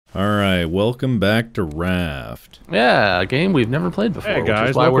Alright, welcome back to Raft. Yeah, a game we've never played before, hey guys, which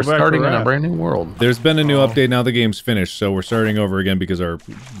is why we're welcome back to starting in a Raft. brand new world. There's been a new update, now the game's finished, so we're starting over again because our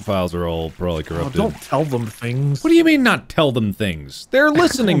files are all probably Oh, corrupted. don't tell them things. What do you mean not tell them things? They're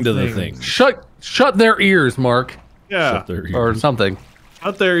listening to the things. Shut their ears, Mark. Yeah. Shut their ears. Or something.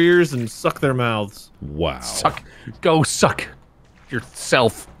 Shut their ears and suck their mouths. Wow. Go suck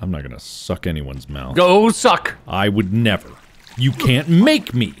yourself. I'm not gonna suck anyone's mouth. Go suck. I would never. You can't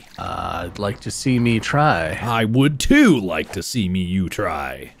make me. I'd like to see me try. I would too like to see you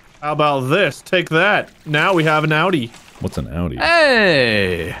try. How about this? Take that. Now we have an Audi. What's an Audi?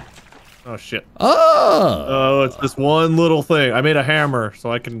 Hey! Oh shit. Oh! Oh, it's this one little thing. I made a hammer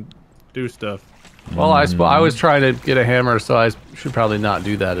so I can do stuff. Well, I was trying to get a hammer, so I should probably not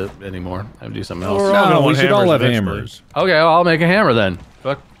do that anymore. I would do something else. We're all gonna No, we want should all have hammers eventually. hammers. Okay, well, I'll make a hammer then.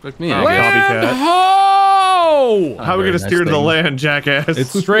 Fuck me. I guess. Copycat. Ho! How are we very gonna nice steer to the thing. land, jackass?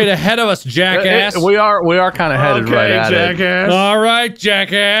 It's straight ahead of us, jackass. We are kind of headed okay, right at it. jackass. All right,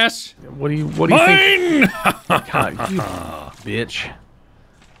 jackass. What do you think? Mine! God, you bitch.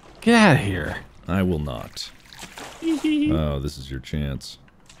 Get out of here. I will not. Oh, this is your chance.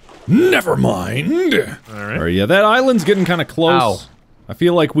 Never mind. All right. All right, yeah, that island's getting kind of close. Ow. I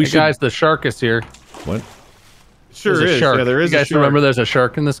feel like we Hey should. guys, the shark is here. What? Sure There's a is. shark. Yeah, there is You guys a shark. remember there's a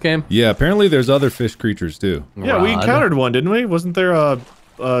shark in this game? Yeah, apparently there's other fish creatures too. Yeah, we Rod. encountered one, didn't we? Wasn't there a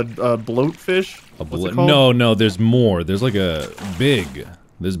bloatfish? What's it called? No, there's more. There's like a big.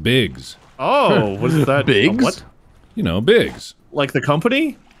 There's bigs. Oh, what is that? Bigs? What? You know, bigs. Like the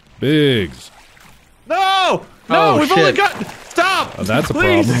company? Bigs. No! No, Oh, we've only shit. got. Stop! Oh, that's a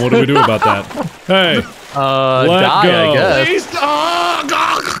Please. problem. What do we do about that? Hey. Let Die, go. I guess. Please! Oh,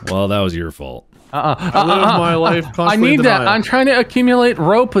 God. Well, that was your fault. I live my life I constantly in need that. denial. I'm trying to accumulate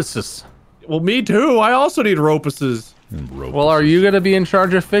ropuses. Well, me too. I also need ropuses. Well, are you gonna be in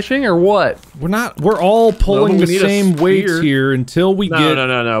charge of fishing or what? We're not. We're all pulling No, the we need a same weights spear. here until we No, get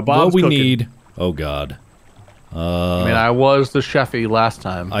no. what Bob's we cooking. need. Oh God. I mean, I was the chefy last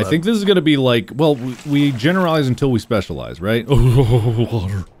time. I but- think this is gonna be like. Well, we generalize until we specialize, right? Oh,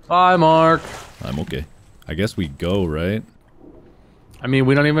 water. Bye, Mark. I'm okay. I guess we go, right? I mean,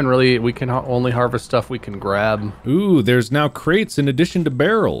 we don't even really. We can only harvest stuff we can grab. Ooh, there's now crates in addition to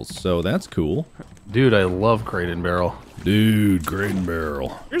barrels, so that's cool. Dude, I love crate and barrel. Dude, crate and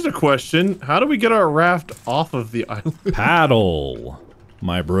barrel. Here's a question. How do we get our raft off of the island? Paddle,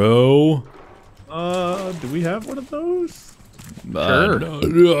 my bro. Do we have one of those?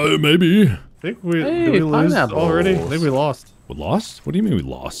 Sure. Maybe. I think we Hey, did we lose pineapples. already? I think we lost. We lost? What do you mean we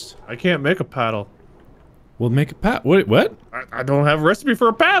lost? I can't make a paddle. We'll make a Wait, what? I don't have a recipe for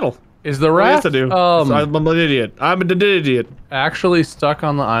a paddle. Is the Oh, raft yes, I do. I'm an idiot. I'm an idiot. actually stuck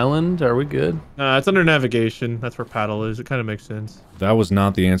on the island? Are we good? It's under navigation. That's where paddle is. It kind of makes sense. That was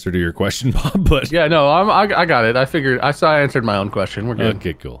not the answer to your question, Bob, but... Yeah, no, I got it. I figured. I answered my own question. We're good.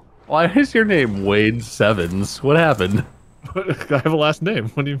 Okay, cool. Why is your name Wade Sevens? What happened? I have a last name.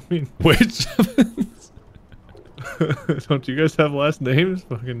 What do you mean? Wait, Don't you guys have last names?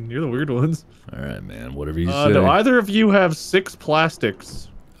 Fucking, you're the weird ones. Alright, man, whatever you say. Do either of you have 6 plastics?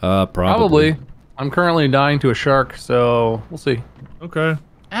 Probably. I'm currently dying to a shark, so we'll see. Okay.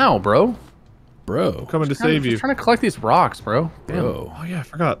 Ow, bro. Bro. Coming to save you. I'm trying to collect these rocks, bro. Damn. Bro. Oh yeah, I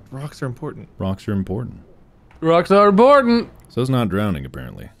forgot. Rocks are important. Rocks are important. Rocks are important. So it's not drowning,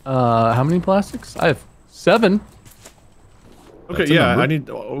 apparently. How many plastics? I have 7. Okay, That's a yeah, number. I need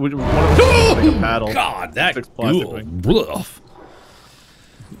one of us to make a paddle. God, that... 6 plastic Ugh, rings. bluff.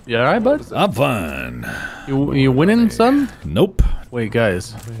 You alright, bud? I'm fine. You winning, son? Nope. Wait,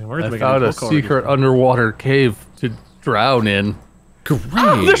 guys. Man, we're I making found a book already. secret underwater cave to drown in. Great.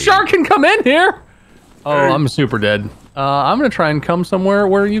 Oh, the shark can come in here! Oh, I'm super dead. I'm gonna try and come somewhere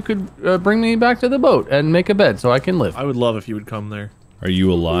where you could bring me back to the boat and make a bed so I can live. I would love if you would come there. Are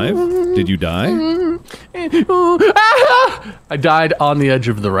you alive? Did you die? I died on the edge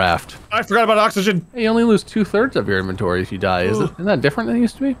of the raft. I forgot about oxygen. Hey, you only lose 2/3 of your inventory if you die. Isn't that different than it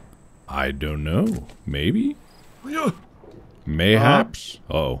used to be? I don't know. Maybe? Mayhaps?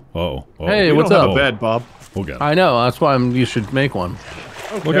 Oh. Hey, We what's don't have up? a bed, Bob. Oh, God. I know. That's why you should make one.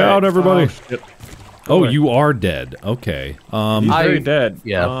 Look out, everybody. Oh, shit. Oh, you are dead. Okay. He's very dead.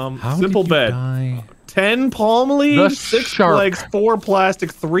 yeah. How Simple did you bed. die? 10 palm The leaves, 6 shark. legs, 4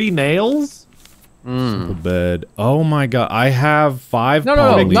 plastic, 3 nails. Simple bed. Oh my God. I have 5 No,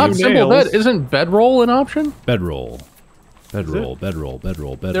 palm not leaves. simple nails. bed. Isn't bedroll an option? Bedroll. Bedroll.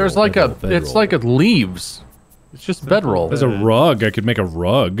 There's like it's like a leaves. It's just bedroll. There's a rug. I could make a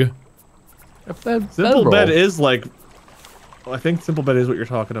rug. Simple bedroll. bed is like... I think simple bed is what you're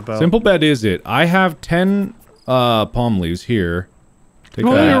talking about. Simple bed is it. I have 10 palm leaves here. Take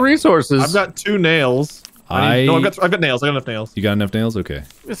What are your that. resources? I've got 2 nails. No, I've got nails. I got enough nails. You got enough nails? Okay.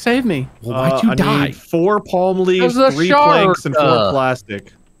 Save me. Well, why'd you I die? need 4 palm leaves, There's a 3 shark. planks, and 4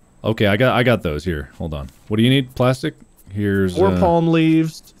 plastic. Okay, I got those here. Hold on. What do you need? Plastic? Here's 4 palm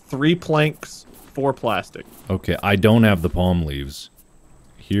leaves, 3 planks, 4 plastic. Okay, I don't have the palm leaves.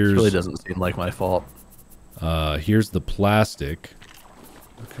 Here's This really doesn't seem like my fault. here's the plastic.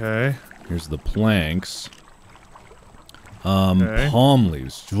 Okay. Here's the planks. Okay. Palm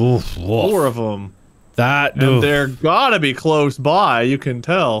leaves. Oof, 4 of them. That And oof. they're gotta be close by, you can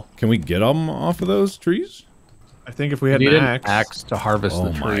tell. Can we get them off of those trees? I think if we I had need an an axe to harvest Oh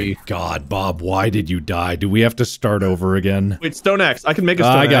the tree. my god, Bob, why did you die? Do we have to start over again? Wait, stone axe. I can make a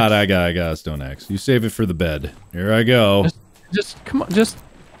stone I got axe. a stone axe. You save it for the bed. Here I go. Come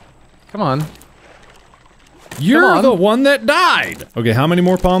on. You're come on. the one that died. Okay, how many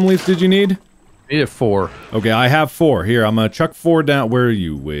more palm leaves did you need? Needed 4. Okay, I have 4. Here, I'm gonna chuck 4 down. Where are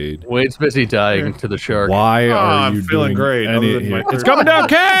you, Wade? Wade's busy dying to the shark. Why are I'm you feeling doing great, other any than my It's third- coming down,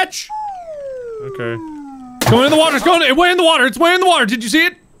 catch! Okay. It's going in the water, it's going way in the water, it's way in the water. Did you see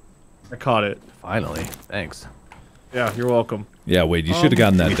it? I caught it. Finally. Thanks. Yeah, you're welcome. Yeah, Wade, you should have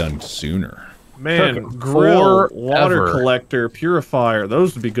gotten that done sooner. Man, Took grill, water forever. collector, purifier.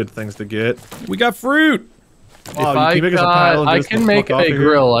 Those would be good things to get. We got fruit. Wow, If you I can make us a paddle and I get us can the make fuck off a of here?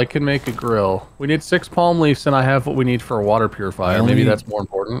 grill. I can make a grill. We need 6 palm leaves, and I have what we need for a water purifier. only Maybe need- that's more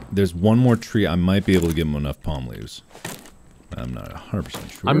important. There's one more tree. I might be able to give him enough palm leaves. I'm not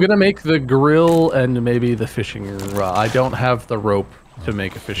 100% sure. I'm gonna make the grill and maybe the fishing rod. I don't have the rope to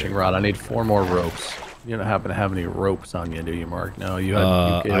make a fishing rod. I need 4 more ropes. You don't happen to have any ropes on you, do you, Mark? No, you had.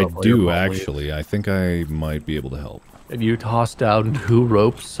 You gave I up all your do palm leaves. actually. I think I might be able to help. Have you tossed down 2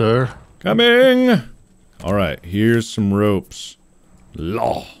 ropes, sir? Coming! Alright, here's some ropes.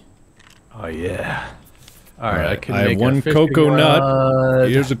 Law. Oh yeah. All right, I Alright, can I have make a 1 fishing cocoa nut. rod.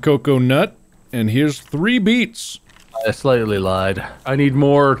 Here's a cocoa nut. And here's 3 beets. I slightly lied. I need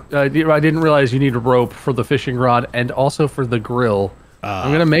more. I didn't realize you need a rope for the fishing rod and also for the grill.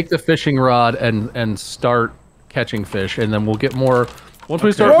 I'm gonna make the fishing rod and start catching fish, and then we'll get more. Once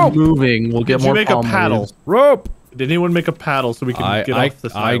we start Rope! moving, we'll get Did you more make a palm paddle? leaves. Rope! Did anyone make a paddle so we can get off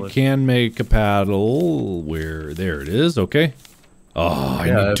this I island? can make a paddle. Where? There it is. Okay. Oh, I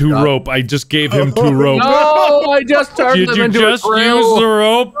Yeah, need I've 2 got- rope. I just gave him 2 rope. No, I just turned Did them you into just a use grill. the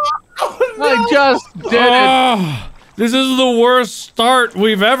rope? I just did it. Oh, this is the worst start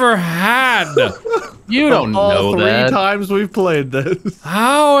we've ever had. You don't All know 3 that. times we've played this.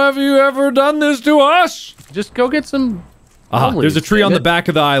 How have you ever done this to us? Just go get some. Ah, palm there's a leaves, tree dang on the it. back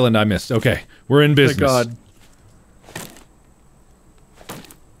of the island I missed. Okay, we're in business. God.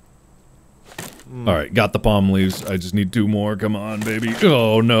 All right, got the palm leaves. I just need 2 more. Come on, baby.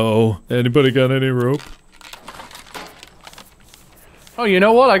 Oh no. Anybody got any rope? Oh, you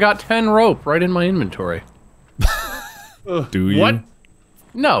know what? I got 10 rope right in my inventory. Do you? What?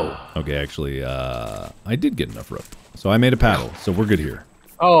 No. Okay, actually, I did get enough rope. So I made a paddle, so we're good here.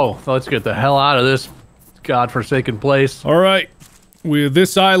 Oh, let's get the hell out of this godforsaken place. All right.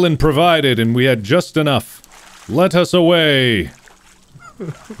 This island provided, and we had just enough. Let us away.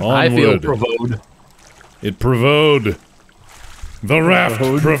 I feel Onward. provoked. It provode. The raft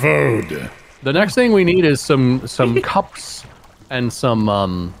provode. The next thing we need is some cups and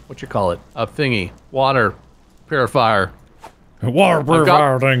some what you call it? A thingy, water purifier. Water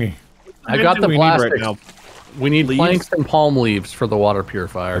purifier thingy. I got the we need plastic. right now. We need Leaves? planks and palm leaves for the water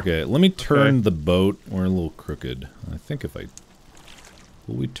purifier. Okay, let me turn the boat. We're a little crooked. I think if I...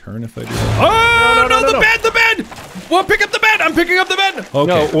 Will we turn if I do that? Oh, no, the bed, the bed! Well, pick up the bed! I'm picking up the bed! Okay.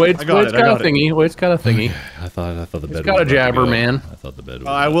 No, Wade's I got it, I got got a it. thingy. Wade's got a thingy. I thought the bed was got a about to jabber, go. man. I thought the bed was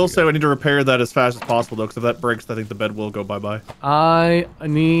I about will to say go. we need to repair that as fast as possible, though, because if that breaks, I think the bed will go bye-bye. I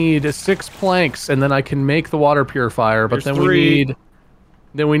need 6 planks, and then I can make the water purifier. But There's then 3.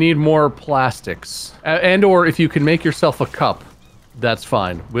 we need more plastics, and or if you can make yourself a cup, that's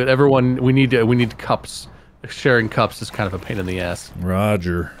fine. But everyone, we need cups. Sharing cups is kind of a pain in the ass.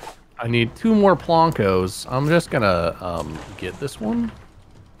 Roger. I need 2 more plancos. I'm just gonna get this one.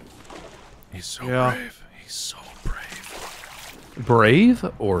 He's so Yeah. brave. He's so brave. Brave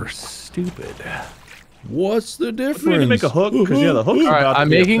or stupid? What's the difference? We need to make a hook, because, yeah, the hook's All right, about to I'm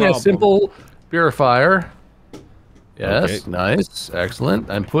be making a problem. simple purifier. Yes, Okay. nice, excellent.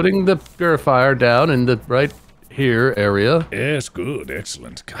 I'm putting the purifier down in the right here area. Yes, good,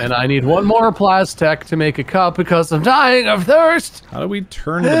 excellent. God, And I need 1 more plastic to make a cup because I'm dying of thirst. how do we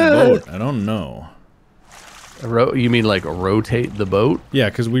turn the boat? I don't know. You mean like rotate the boat? Yeah,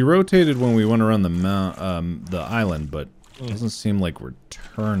 because we rotated when we went around the island, but it doesn't seem like we're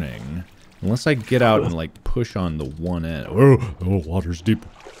turning. Unless I get out and like push on the one end. Oh, water's deep.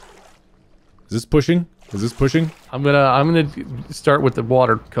 Is this pushing? Is this pushing? I'm gonna start with the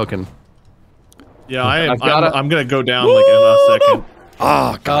water cooking. Yeah, I'm gonna go down like in a second.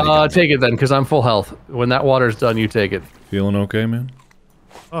 Ah, God. Take it then, because I'm full health. When that water's done, you take it. Feeling okay, man?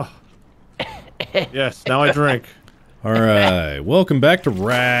 Oh. Yes, now I drink. All right, welcome back to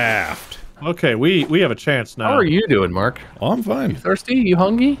Raft. Okay, we have a chance now. How are you doing, Mark? Oh, I'm fine. You thirsty? You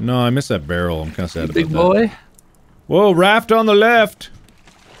hungry? No, I missed that barrel. I'm kind of sad about Big that. boy? Whoa, Raft on the left.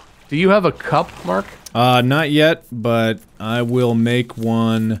 Do you have a cup, Mark? Not yet, but I will make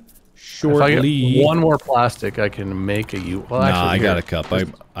one shortly. If I get one more plastic, I can make a well, actually, I got a cup.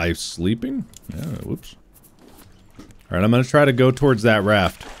 I'm sleeping? Yeah, whoops. All right, I'm going to try to go towards that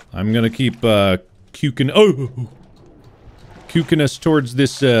raft. I'm going to keep cuking us towards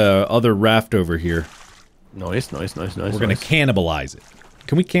this other raft over here. Nice. We're going to cannibalize it.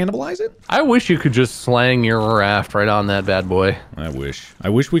 Can we cannibalize it? I wish you could just slang your raft right on that bad boy. I wish. I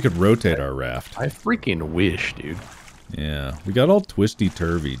wish we could rotate our raft. I freaking wish, dude. Yeah, we got all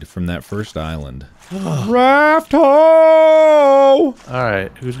twisty-turvied from that first island. Raft ho!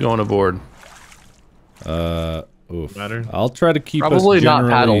 Alright, who's going aboard? Oof. Matter? I'll try to keep Probably us not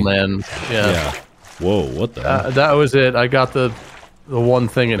generally... paddle, man. Yeah. Whoa, what the hell? That was it. I got the one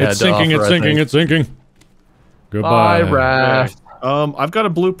thing it had to offer, It's sinking. Goodbye. Bye, Raft. I've got a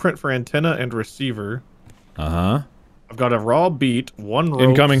blueprint for antenna and receiver. Uh-huh. I've got a raw beat, one rope,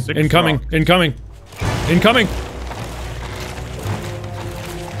 Incoming. six rock.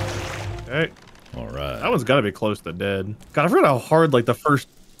 Okay. Alright. That one's gotta be close to dead. God, I forgot how hard like the first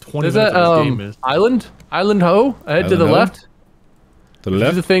 20 Is minutes that of this game is. Island Ho? Head to the Ho? left. To the This is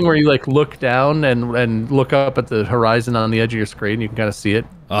left? the thing where you like look down and look up at the horizon on the edge of your screen. You can kind of see it.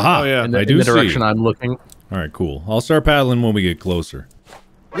 Aha! Oh, yeah. In the, I in do the see. direction I'm looking. Alright, cool. I'll start paddling when we get closer.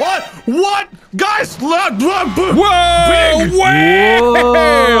 What? What? Guys, look! Whoa! Big! Whale!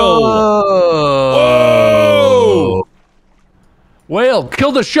 Whoa! Whale!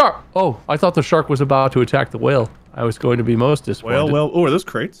 Kill the shark! Oh, I thought the shark was about to attack the whale. I was going to be most disappointed. Well. Oh, are those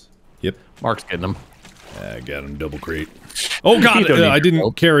crates? Yep. Mark's getting them. I got him double crate. Oh god, You don't need I didn't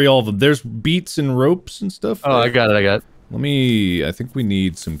help. carry all of them. There's beats and ropes and stuff. Oh, I got it. I think we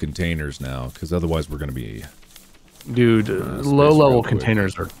need some containers now, because otherwise we're gonna be... Dude, real low-level quick.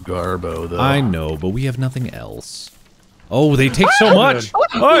 containers are garbo, though. I know, but we have nothing else. Oh, they take so much!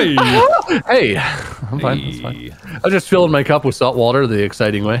 Hey! Hey, I'm fine. That's fine. Hey. I was just filling my cup with salt water the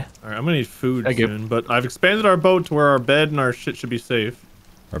exciting way. Alright, I'm gonna need food Thank you. soon, but I've expanded our boat to where our bed and our shit should be safe.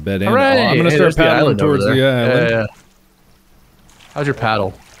 Our bed and... Hooray! I'm gonna Hey, start there's the paddling island over towards there. the island. Yeah. How's your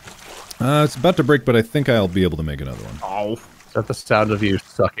paddle? It's about to break, but I think I'll be able to make another one. Oh. Is that the sound of you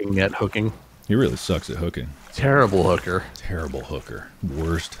sucking at hooking? He really sucks at hooking. Terrible hooker. Terrible hooker.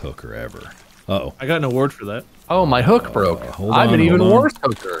 Worst hooker ever. Uh-oh. I got an award for that. Oh, my hook broke. hold I'm on, an even hold on. worse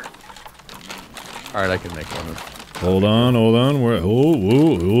hooker. All right, I can make one. Hold on. Hold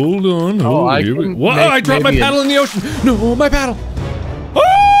on. Oh, I here we- can Whoa, make I dropped my maybe paddle in the ocean. No, my paddle. Oh!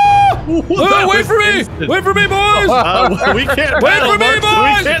 That Wait was for me! instant. Wait for me, boys! We can't Wait battle, for me, Mark,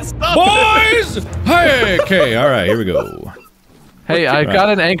 boys! We can't stop Boys! Hey, okay, all right, here we go. Hey, I got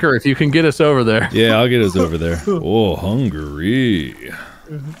an anchor if you can get us over there. Yeah, I'll get us over there. Oh, hungry.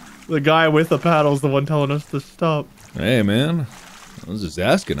 The guy with the paddle's the one telling us to stop. Hey, man. I was just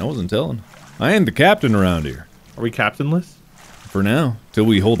asking. I wasn't telling. I ain't the captain around here. Are we captainless? For now, till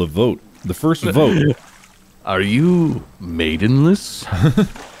we hold a vote. The first vote. Are you maidenless?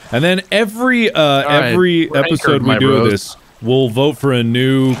 And then every right, we're episode anchored, we my do bros. this, we'll vote for a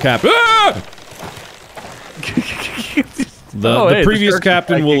new captain. Ah! The previous shark's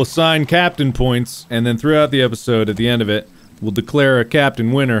captain attacking. will assign captain points, and then throughout the episode, at the end of it, we'll declare a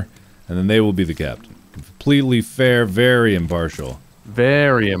captain winner, and then they will be the captain. Completely fair, very impartial.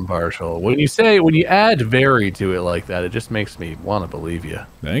 Very impartial. When you add very to it like that, it just makes me want to believe you.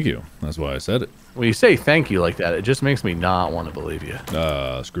 Thank you. That's why I said it. When you say thank you like that, it just makes me not want to believe you.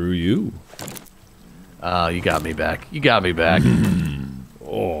 Screw you. You got me back. You got me back.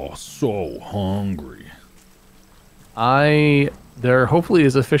 Oh, so hungry. There hopefully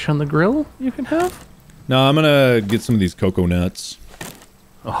is a fish on the grill you can have. No, I'm gonna get some of these cocoa nuts.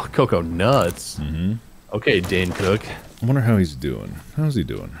 Oh, cocoa nuts. Mm-hmm. Okay, Dane Cook. I wonder how he's doing. How's he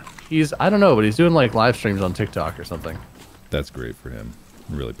doing? I don't know, but he's doing like live streams on TikTok or something. That's great for him.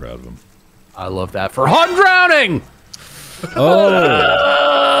 I'm really proud of him. I love that for Han drowning! Oh,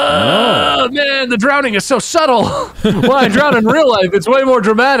 Oh man, the drowning is so subtle. When I drown in real life, it's way more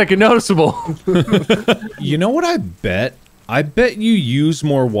dramatic and noticeable. you know what I bet? I bet you use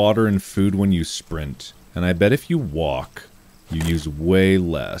more water and food when you sprint. And I bet if you walk, You use way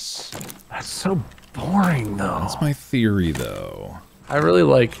less. That's so boring, though. That's my theory, though. I really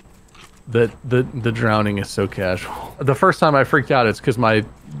like that the drowning is so casual. The first time I freaked out, it's because my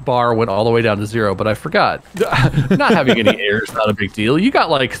bar went all the way down to 0, but I forgot. Not having any air is not a big deal. You got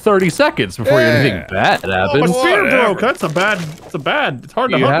like 30 seconds before anything bad happens. Oh, my spear broke. That's a bad. It's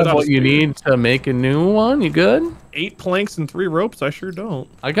hard to You hunt have what you need to make a new one? You good? 8 planks and 3 ropes. I sure don't.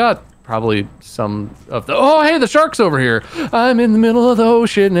 I got probably some of the. Oh, hey, the shark's over here. I'm in the middle of the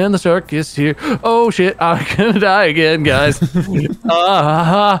ocean and the shark is here. Oh shit, I'm gonna die again, guys.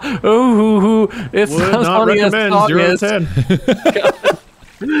 Oh, it's Would as not funny as recommend. song 0 is. to 10.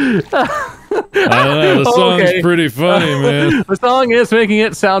 I don't know, the song's Okay. pretty funny, man. The song is making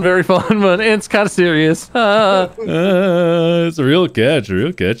it sound very fun, but it's kind of serious. It's a real catch,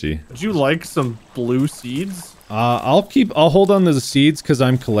 real catchy. Would you like some blue seeds? I'll hold on to the seeds because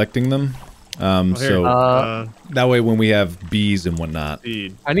I'm collecting them. So that way when we have bees and whatnot.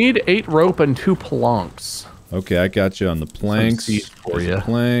 Seed. I need 8 rope and 2 planks. Okay, I got you on the planks. seeds for There's ya. the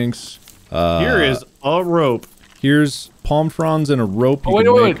planks. Here is a rope. Here's palm fronds and a rope. Oh,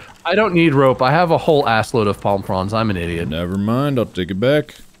 wait. I don't need rope. I have a whole assload of palm fronds. I'm an idiot. Never mind, I'll take it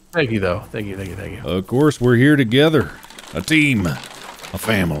back. Thank you, though. Thank you. Of course, we're here together. A team. A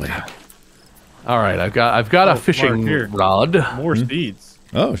family. All right, I've got a fishing here. rod. More seeds.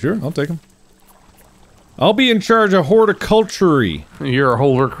 Oh, sure, I'll take them. I'll be in charge of horticulture. You're a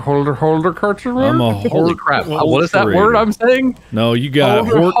holder culture. I'm a Holy crap! What is that word I'm saying? No, you got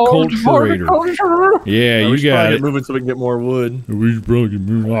horticulturator. Yeah, We you should got probably it. get moving so we can get more wood. We should probably get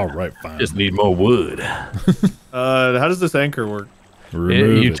moving. All right, fine. Just need more wood. How does this anchor work?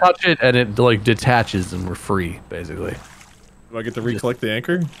 Remove You it. touch it and it like detaches and we're free, basically. Do I get to recollect the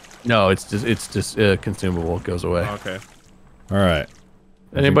anchor? No, it's just consumable. It goes away. Okay. All right.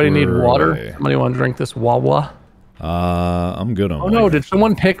 Anybody need we're water? away. Somebody want to drink this Wawa? I'm good on. Oh no! Did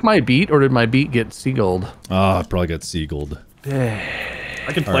someone pick my beet or did my beet get seagulled? I probably got seagulled. I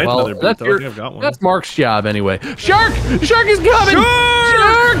can plant another beet, though. I think I've got one. That's Mark's job anyway. Shark! Shark is coming!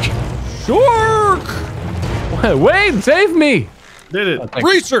 Shark! Wait, save me! Did it. Thanks.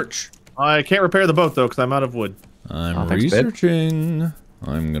 Research. I can't repair the boat, though, because I'm out of wood. I'm thanks, babe. researching.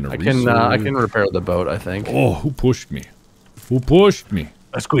 I'm gonna. I can repair the boat, I think. Oh, who pushed me? Who pushed me?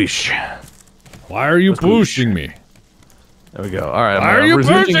 A squish. Why are you pushing me? There we go. All right. Why are you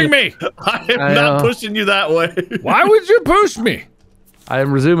pushing me? I am not pushing you that way. Why would you push me? I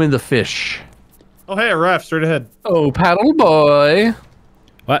am resuming the fish. Oh, hey, a raft straight ahead. Oh, paddle boy.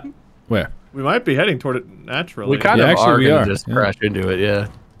 What? Where? We might be heading toward it naturally. We kind Yeah, of actually are we gonna are, just yeah. crash into it, yeah.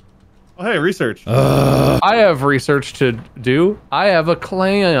 Oh, hey, research. I have research to do. I have a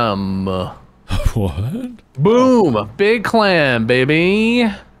clam. What? Boom! Big clam, baby.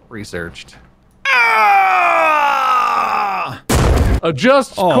 Researched. Ah!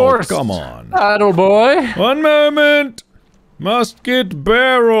 Adjust Oh, course. come on. Paddle boy. 1 moment. Must get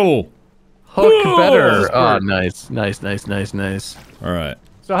barrel. Hook Whoa, better. this Oh, worked. nice. All right.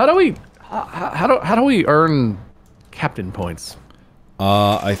 So how do we earn captain points?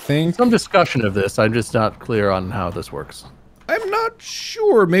 I think Some discussion of this. I'm just not clear on how this works. I'm not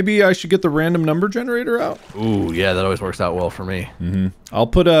sure. Maybe I should get the random number generator out. Ooh, yeah, that always works out well for me. I'll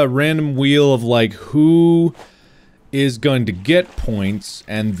put a random wheel of like who is going to get points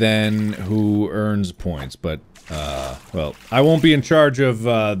and then who earns points. But well, I won't be in charge of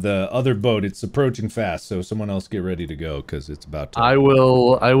the other boat. It's approaching fast, so someone else get ready to go because it's about to. I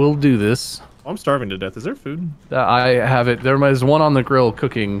will do this. Oh, I'm starving to death. Is there food? I have it. There is one on the grill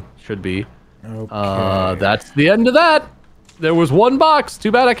cooking. Should be. Okay. That's the end of that. There was one box.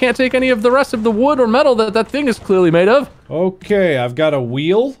 Too bad I can't take any of the rest of the wood or metal that thing is clearly made of. Okay, I've got a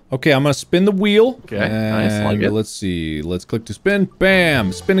wheel. Okay, I'm gonna spin the wheel. Okay, nice, like And it. let's see. Let's click to spin.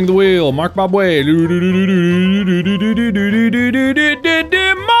 Bam! Spinning the wheel. Mark my way.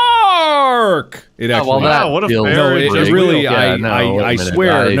 Mark! It actually. well, that Wow, what a feels fair no, it Very really. real. Yeah, no, I wait a minute.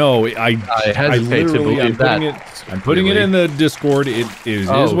 swear. No, I hesitate to literally, believe I'm putting it in the Discord. It is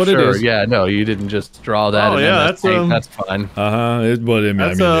what sure. it is. Yeah, no, you didn't just draw that. Oh, in yeah, MS Paint. That's fine. It's what I mean.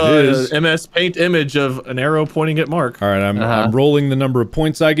 That's it is. MS Paint image of an arrow pointing at Mark. All right, I'm rolling the number of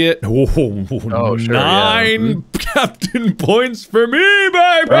points I get. Oh, sure, 9 captain points for me,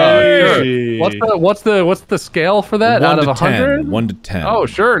 baby. Sure. What's the scale for that? 1 Out of to 10. 100? 1 to 10. Oh,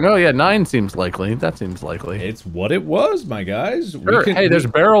 sure. No, yeah, 9 seems likely. That seems likely. It's what it was, my guys. Sure. Hey, there's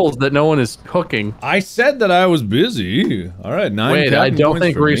barrels that no one is cooking. I said that I was busy. All right, 9 Wait, I captain don't points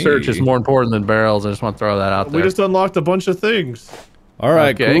think for research me. is more important than barrels. I just want to throw that out there. We just unlocked a bunch of things. All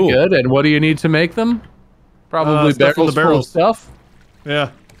right, okay, cool. good. And what do you need to make them? Probably Stuff from barrels the full of barrels. stuff.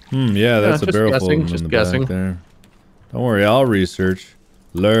 Yeah. Yeah, that's a just barrel guessing, full of them just in the guessing. back there. Don't worry, I'll research.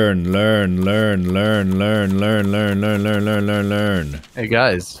 Learn. Hey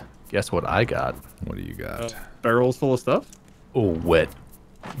guys, guess what I got? What do you got? Barrels full of stuff? Oh, wet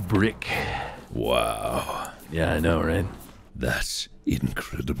brick. Wow. Yeah, I know, right? That's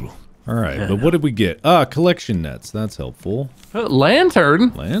incredible. Alright, but what did we get? Collection nets. That's helpful.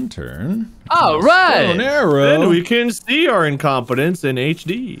 Lantern? Lantern. All right. An arrow. Then we can see our incompetence in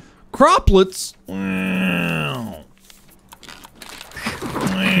HD. Croplets. Wow.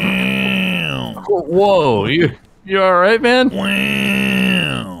 Whoa, you all right, man?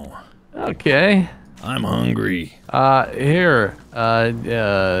 Wow. Okay. I'm hungry. Here.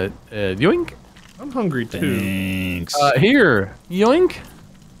 Yoink. I'm hungry too. Thanks. Here. Yoink.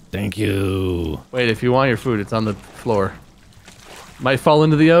 Thank you. Wait, if you want your food, it's on the floor. Might fall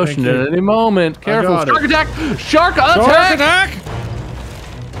into the ocean at any moment. Careful. got Shark it. attack! Shark attack! Shark attack!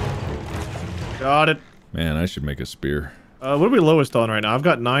 Got it. Man, I should make a spear. What are we lowest on right now? I've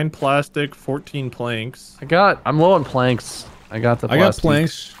got 9 plastic, 14 planks. I'm low on planks. I got the I got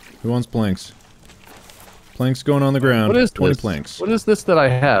planks. Who wants planks? Planks going on the ground. What is 20 this? planks. What is this that I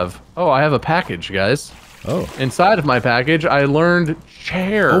have? Oh, I have a package, guys. Oh. Inside of my package, I learned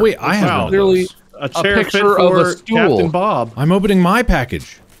chair. Oh wait, I have Wow. one of Clearly, those. A chair fit picture of for a stool. Captain Bob. I'm opening my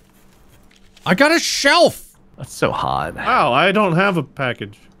package. I got a shelf. that's so hot. Wow, I don't have a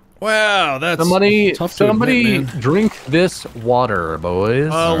package. Wow, that's Somebody, tough to admit, man. drink this water, boys.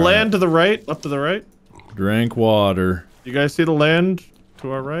 Land to the right, up to the right. Drank water. You guys see the land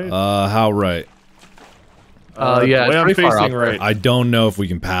to our right? How right? Yeah, the way it's I'm pretty far facing out right. there. I don't know if we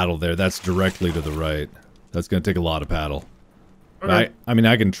can paddle there. That's directly to the right. That's gonna take a lot of paddle. Okay. I mean,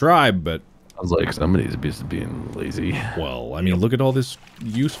 I can try, but I was like, somebody's just being lazy. well, I mean, look at all this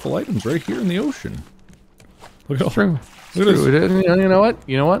useful items right here in the ocean. Look at all. True. Look at this. You know what?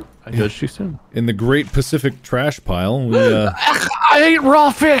 You know what? I judged too soon. In the Great Pacific Trash Pile, we I ate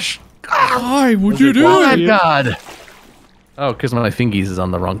raw fish. why would you do Oh my it? god. Oh, because my fingies is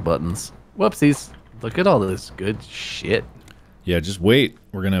on the wrong buttons. Whoopsies. Look at all this good shit. Yeah, just wait.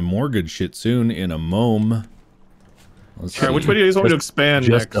 We're gonna have more good shit soon in a mome. Let's see. All right, which way do you guys want me to expand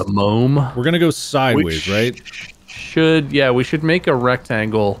Just next? a mome. We're gonna go sideways, right? We should make a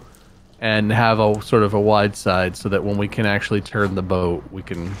rectangle and have a sort of a wide side so that when we can actually turn the boat, we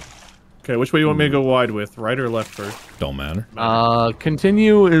can Okay, which way do you want me to go wide with? Right or left first? Don't matter.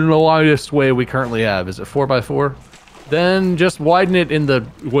 continue in the widest way we currently have. Is it 4x4? Then just widen it in the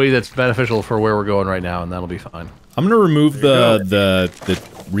way that's beneficial for where we're going right now, and that'll be fine. I'm gonna remove the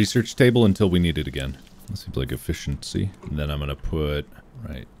research table until we need it again. That seems like efficiency. And then I'm gonna put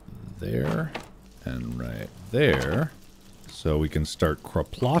right there and right there, so we can start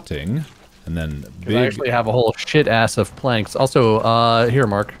plotting. And then I actually have a whole shit ass of planks. Also, here,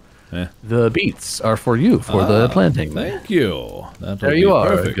 Mark. Eh. The beets are for you for the planting. Thank you. That'll There be you are,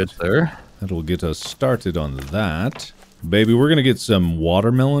 perfect. good sir. That'll get us started on that. Baby, we're gonna get some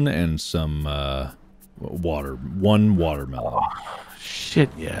watermelon and some one watermelon. Shit,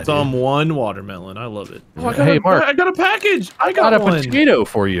 yeah. Some one watermelon. I love it. Oh, Hey, Mark. I got a package. I got a one. potato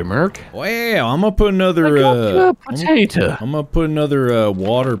for you, Merc. Wow, I'm gonna put another A potato. I'm gonna put another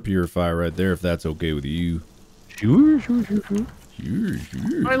water purifier right there if that's okay with you. Sure. Sure.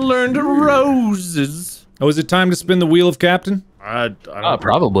 I learned roses. Oh, is it time to spin the wheel of Captain? I don't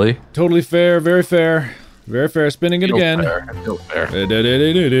Probably. Totally fair, very fair. Very fair, spinning it again. Feel fair.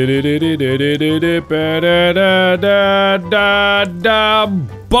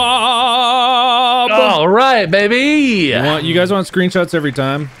 Bob! All right, baby. You guys want screenshots every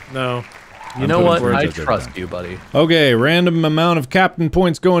time? know. You know putting what? words I out there, trust man. you, buddy. Okay, random amount of captain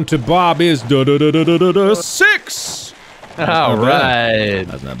points going to Bob is 6! All right.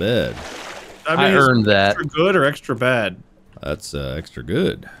 That's not bad. I earned that. Extra good or extra bad? That's extra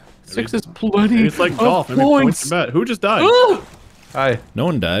good. 6 is plenty. It's like of golf. Maybe points points. are bad. Who just died? Hi. No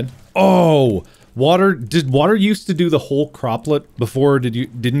one died. Oh! Did water used to do the whole croplet before?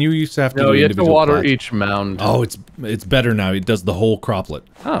 Didn't you used to have to No, do you have to individual water plots? each mound. Oh, it's better now. It does the whole croplet.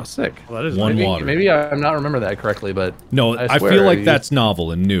 Oh, sick. Well, that is One nice. water. Maybe I'm not remember that correctly, but No, I swear, feel like you- that's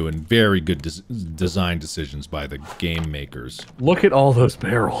novel and new and very good design decisions by the game makers. Look at all those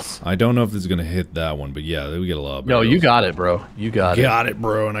barrels. I don't know if this is gonna hit that one, but yeah, we get a lot of No, barrels. you got it, bro. You got it. Got it,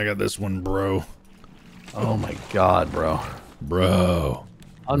 bro, and I got this one, bro. Oh my god, bro. Bro.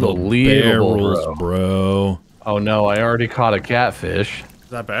 Unbelievable, Barrels, bro. bro. Oh no, I already caught a catfish. Is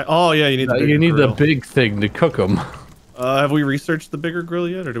that bad? Oh yeah, you need the bigger You need grill. the big thing to cook them. Have we researched the bigger grill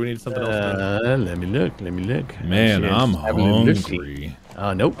yet, or do we need something else? Let me look. Man, Actually, I'm just having a look-see. hungry.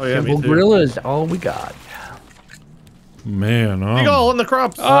 Nope. Oh, yeah, me Simple too. grill is all we got. Man, Big I'm... all in the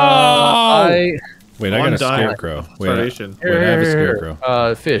crops. Oh! I Wait, I got a scarecrow. Wait, I have a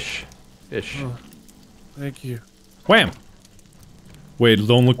scarecrow. Fish. Fish. Oh, thank you. Wham! Wait,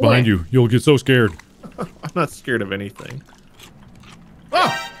 don't look behind you. You'll get so scared. I'm not scared of anything.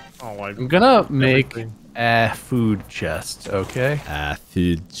 Oh! I'm gonna make a food chest, okay? A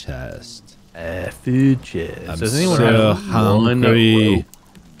food chest. A food chest. I'm Does anyone so have hungry.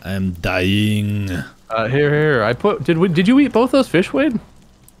 I'm dying. Here. I put. Did you eat both those fish, Wade?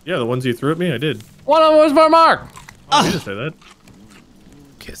 Yeah, the ones you threw at me, I did. One of them was for Mark. Oh, you didn't say that.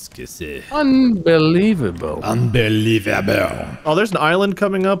 Qu'est-ce que c'est? Unbelievable. Unbelievable. Oh, there's an island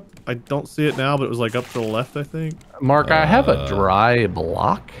coming up. I don't see it now, but it was like up to the left, I think. Mark, I have a dry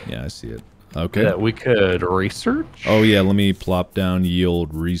block. Yeah, I see it. Okay. That we could research. Oh yeah, let me plop down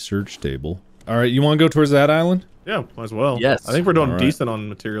yield research table. All right, you want to go towards that island? Yeah, might as well. Yes. I think we're doing All right. decent on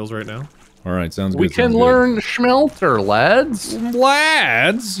materials right now. All right, sounds good. We can learn schmelter, lads.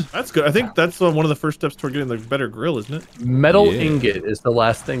 Lads. That's good. I think that's one of the first steps toward getting the better grill, isn't it? Metal ingot is the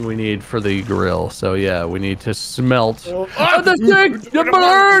last thing we need for the grill. So yeah, we need to smelt. Oh, the stick! The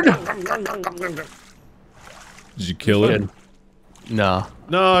bird! Did you kill it? No.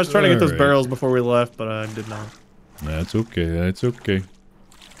 No, I was trying to get those Alright. barrels before we left, but I did not. That's okay. That's okay.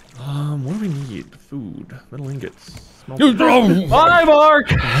 What do we need? Food. Metal ingots. Bye, Mark!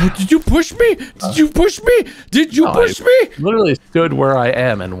 Did you push me? Did you push me? Did you push me? Literally stood where I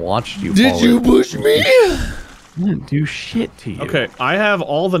am and watched you. Did you push me? I didn't do shit to you. Okay, I have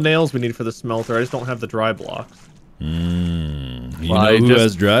all the nails we need for the smelter. I just don't have the dry blocks. You Well, know who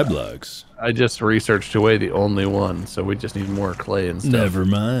has dry blocks? I just researched away the only one, so we just need more clay and stuff. Never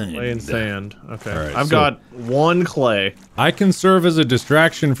mind. Clay and sand. Okay. Alright, I've so- got one clay. I can serve as a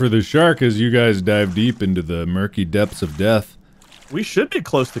distraction for the shark as you guys dive deep into the murky depths of death. We should be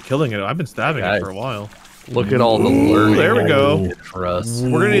close to killing it. I've been stabbing Guys. it for a while. Look at all the learning. there we go. For us.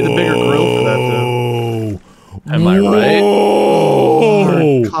 We're gonna need the bigger grill for that, though. Am I right?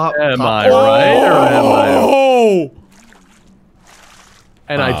 Oh! Am I right or am I? Oh!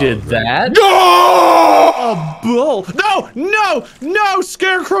 And I did that. Oh, bull! No!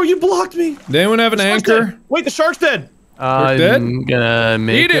 Scarecrow, you blocked me! Does anyone have an Shark's anchor? dead. Wait, the shark's dead! I'm dead? gonna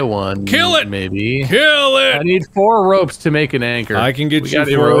make Eat it. a one. Kill it. Maybe. Kill I it! need 4 ropes to make an anchor. I can get We you got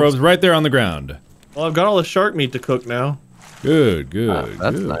any 4 ropes right there on the ground. Well, I've got all the shark meat to cook now. Good, good.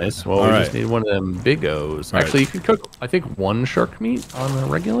 That's good. nice. Well, All we right. just need one of them bigos. All right. Actually, you can cook, I think, 1 shark meat on a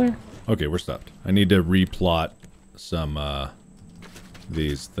regular. Okay, we're stopped. I need to replot some,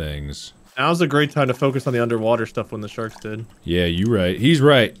 these things. Now's a great time to focus on the underwater stuff when the shark's dead. Yeah, you're right. He's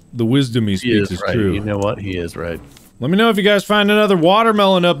right. The wisdom he He speaks is is right. true. You know what? He is right. Let me know if you guys find another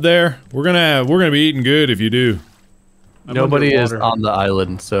watermelon up there. We're gonna be eating good if you do. I'm Nobody is underwater. on the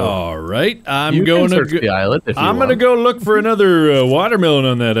island, so All right, I'm you going can to. search the island if you I'm want. gonna go look for another watermelon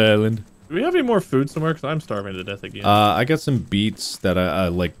on that island. Do we have any more food somewhere? Because I'm starving to death again. I got some beets that I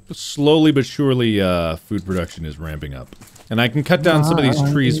like. Slowly but surely, food production is ramping up, and I can cut down some of these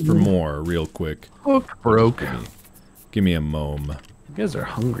trees for more real quick. Hook broke. Give me a mom. You guys are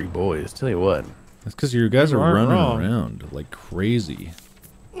hungry boys. Tell you what. That's because you guys are aren't running wrong. around like crazy.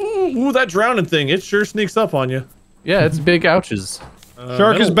 Ooh, that drowning thing. It sure sneaks up on you. Yeah, it's big ouches.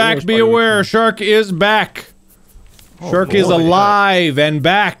 Shark is metal back. ore's Be probably- aware. Shark is back. Shark is boy. alive and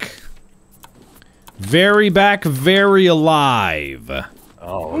back. Very back. Very alive.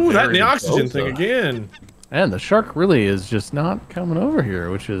 Oh, Ooh, that and the very oxygen close, thing though. again. And the shark really is just not coming over here,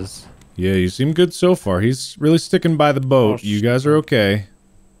 which is Yeah, you seem good so far. He's really sticking by the boat. Oh, You guys are okay.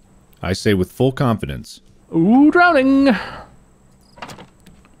 I say with full confidence. ooh drowning.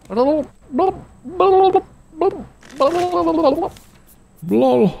 Blah, blah,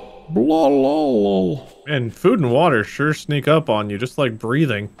 blah. And food and water sure sneak up on you, just like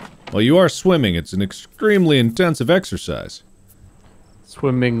breathing. Well, you are swimming. It's an extremely intensive exercise.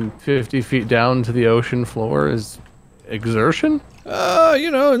 Swimming 50 feet down to the ocean floor is exertion?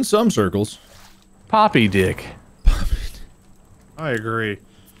 You know, in some circles. Poppy dick. I agree.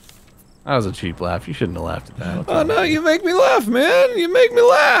 That was a cheap laugh. You shouldn't have laughed at that. Oh no, you make me laugh, man. You make me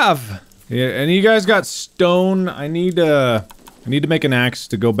laugh. Yeah, and you guys got stone. I need to make an axe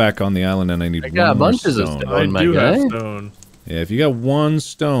to go back on the island, and I need I got one more bunches of stone. stone. I my do have guy. stone. Yeah, if you got one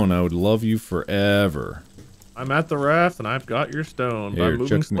stone, I would love you forever. I'm at the raft and I've got your stone. But Here, I'm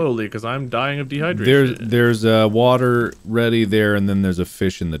moving chuck me- slowly because I'm dying of dehydration. There's water ready there, and then there's a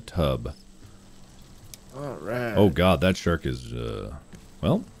fish in the tub. Alright. Oh god, that shark is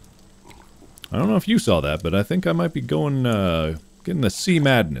well, I don't know if you saw that, but I think I might be going getting the sea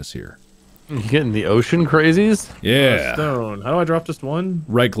madness here. You getting the ocean crazies? Yeah. Stone. How do I drop just one?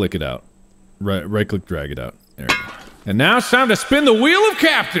 Right click it out. Right click drag it out. There we go. And now it's time to spin the wheel of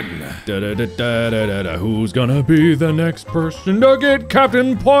captain. Da-da-da-da-da-da-da. Who's gonna be the next person to get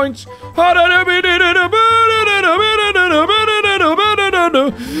captain points?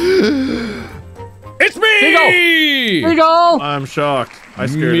 It's me! Eagle! I'm shocked. I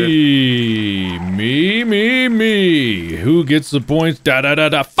scared Me. Who gets the points?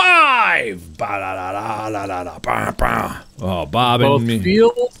 Da-da-da-da. 5! Ba-da-da-da-da-da-da. Oh, Bob Both and me.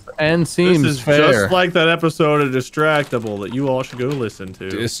 feels and seems This is fair. just like that episode of Distractable that you all should go listen to.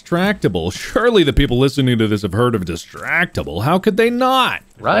 Distractable. Surely the people listening to this have heard of Distractable. How could they not?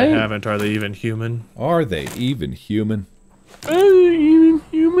 right? They haven't. Are they even human? Are they even human? Even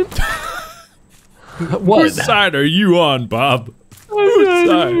human. What? Whose side are you on, Bob? Whose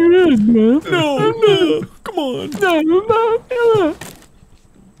side? No. Come on.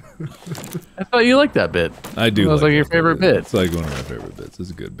 I thought you liked that bit. I do. That was like your that favorite bit. It's like one of my favorite bits. It's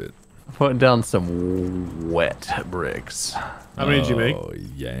a good bit. Putting down some wet bricks. How many did you make? Oh,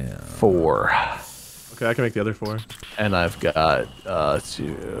 yeah. 4. Okay, I can make the other 4. And I've got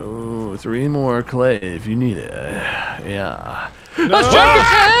 2, 3 more clay if you need it. Yeah. Let's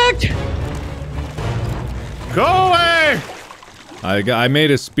check it! Go away! I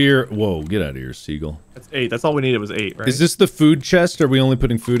made a spear. Whoa, get out of here, seagull. That's 8. That's all we needed was 8, right? Is this the food chest? Are we only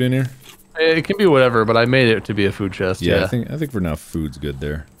putting food in here? It can be whatever, but I made it to be a food chest. Yeah, Yeah. I think for now food's good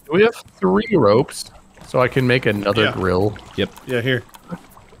there. We have 3 ropes, so I can make another grill. Yep. Yeah, here.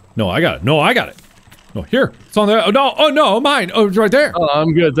 No, I got it. No, here. It's on there. Oh no, mine. Oh, it's right there. Oh,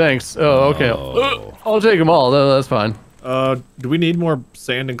 I'm good, thanks. Oh, okay. Oh. I'll take them all. No, that's fine. Do we need more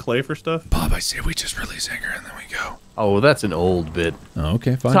sand and clay for stuff? Bob, I say we just release anger and then we go. Oh, that's an old bit. Oh,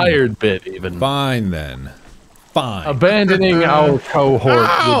 okay, fine. Tired bit, even. Fine then. Fine. Abandoning our cohort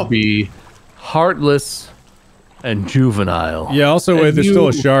Ow! would be heartless and juvenile. Yeah, also, And there's still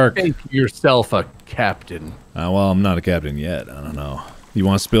a you shark. Think yourself a captain. Well, I'm not a captain yet. I don't know. You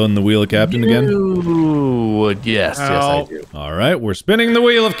want to spin the wheel of captain again? You would, yes, I Ow. do. All right, we're spinning the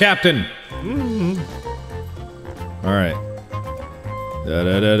wheel of captain. All right.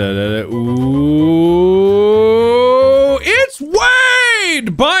 Da-da-da-da-da-da. Ooh, it's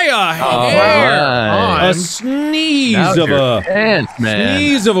Wade by a hair. Alright. A sneeze Now's of your a chance, man.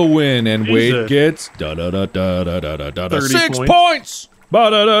 sneeze of a win, and Wade Jesus. gets da-da-da-da-da-da-da-da 30 6 points. points.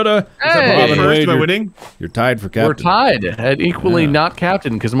 Ba-da-da-da. Hey. Bob and First, Wade, am I winning? you're tied for We're captain. tied at equally Yeah. not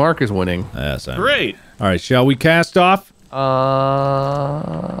captain because Mark is winning. Yes, I'm Great. All right, shall we cast off?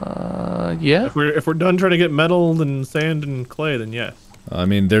 Yeah. If we're done trying to get metal and sand and clay, then yes. I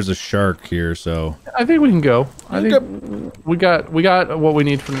mean, there's a shark here, so I think we can go. I think we got what we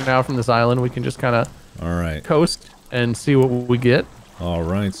need for now from this island. We can just kind of all right. coast and see what we get. All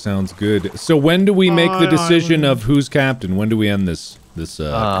right, sounds good. So when do we make the decision of who's captain? When do we end this current?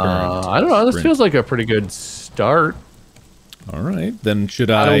 I don't know. This sprint? feels like a pretty good start. All right, then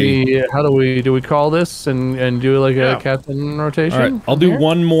should How I? do we call this and do like a captain rotation? All right, I'll do here?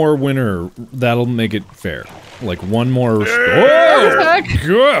 one more winner. That'll make it fair. Like one more. Heck.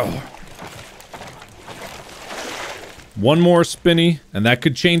 Girl. One more spinny, and that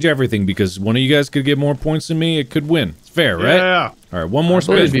could change everything because one of you guys could get more points than me. It could win. It's fair, right? Yeah. All right, one more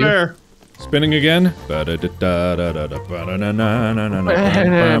believe spin. you. Fair. Spinning again.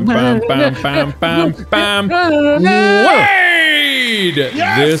 Wade!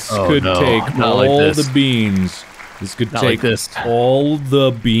 This could no, take not all like this. the beans. This could Not take like this. all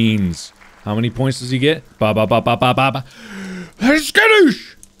the beans. How many points does he get? Ba ba ba ba ba ba ba.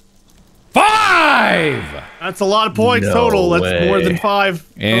 Skadoosh! 5! That's a lot of points No total. That's way. more than 5.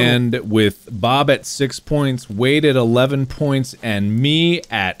 And with Bob at 6 points, Wade at 11 points, and me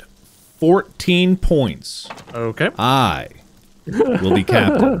at 14 points, Okay. I will be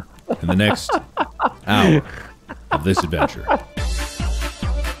captain in the next hour of this adventure.